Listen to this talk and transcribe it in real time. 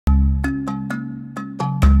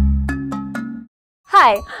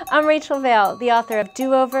Hi, I'm Rachel Vail, the author of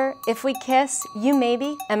Do-Over, If We Kiss, You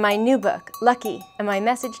Maybe, and my new book, Lucky. And my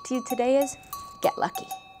message to you today is, get lucky.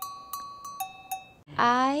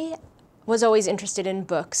 I was always interested in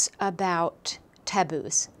books about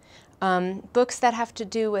taboos. Books that have to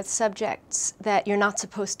do with subjects that you're not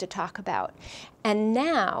supposed to talk about. And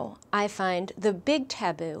now I find the big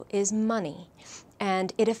taboo is money.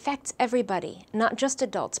 And it affects everybody, not just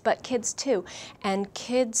adults, but kids too. And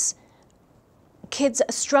kids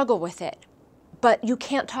struggle with it, but you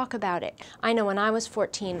can't talk about it. I know when I was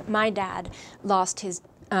 14, my dad lost his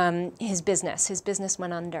business. His business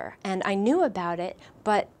went under. And I knew about it,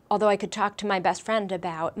 but although I could talk to my best friend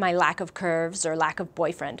about my lack of curves or lack of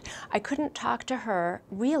boyfriend, I couldn't talk to her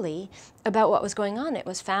really about what was going on. It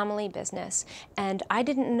was family business, and I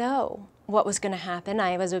didn't know what was going to happen.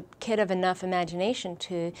 I was a kid of enough imagination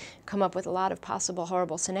to come up with a lot of possible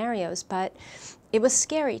horrible scenarios, but it was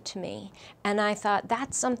scary to me, and I thought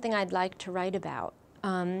that's something I'd like to write about.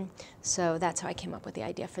 So that's how I came up with the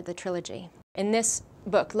idea for the trilogy. In this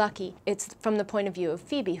book, Lucky, it's from the point of view of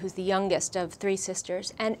Phoebe, who's the youngest of 3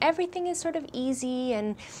 sisters, and everything is sort of easy,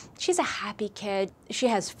 and she's a happy kid. She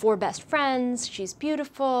has 4 best friends, she's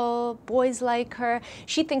beautiful, boys like her.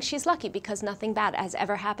 She thinks she's lucky because nothing bad has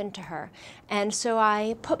ever happened to her. And so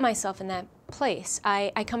I put myself in that place.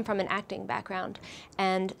 I come from an acting background,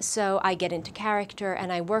 and so I get into character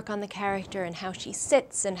and I work on the character and how she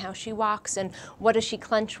sits and how she walks and what does she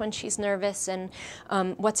clench when she's nervous and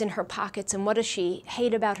what's in her pockets and what does she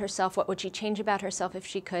hate about herself, what would she change about herself if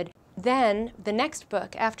she could. Then the next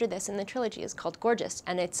book after this in the trilogy is called Gorgeous,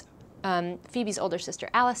 and it's Phoebe's older sister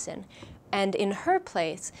Allison, and in her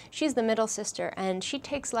place she's the middle sister and she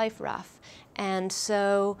takes life rough, and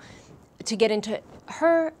so to get into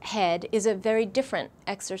her head is a very different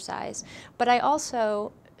exercise. But I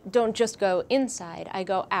also don't just go inside, I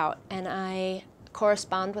go out and I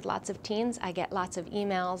correspond with lots of teens. I get lots of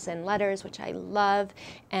emails and letters, which I love,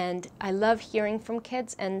 and I love hearing from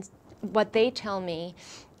kids, and what they tell me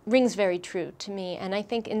rings very true to me, and I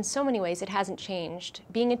think in so many ways it hasn't changed.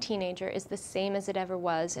 Being a teenager is the same as it ever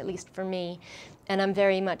was, at least for me, and I'm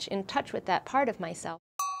very much in touch with that part of myself.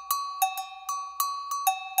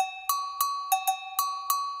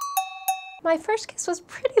 My first kiss was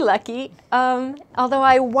pretty lucky, although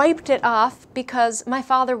I wiped it off because my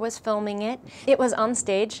father was filming it. It was on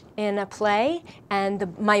stage in a play,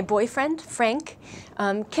 and my boyfriend, Frank,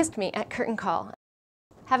 kissed me at curtain call.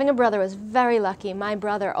 Having a brother was very lucky. My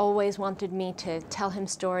brother always wanted me to tell him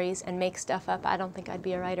stories and make stuff up. I don't think I'd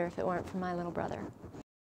be a writer if it weren't for my little brother.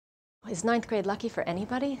 Is 9th grade lucky for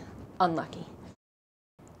anybody? Unlucky.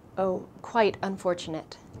 Oh, quite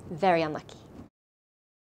unfortunate. Very unlucky.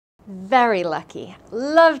 Very lucky.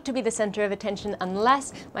 Love to be the center of attention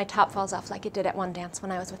unless my top falls off like it did at one dance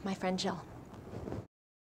when I was with my friend Jill.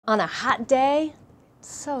 On a hot day,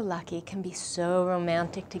 so lucky. Can be so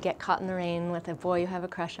romantic to get caught in the rain with a boy you have a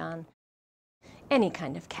crush on. Any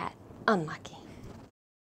kind of cat. Unlucky.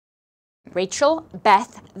 Rachel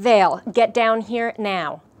Beth Vail. Get down here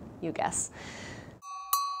now. You guess.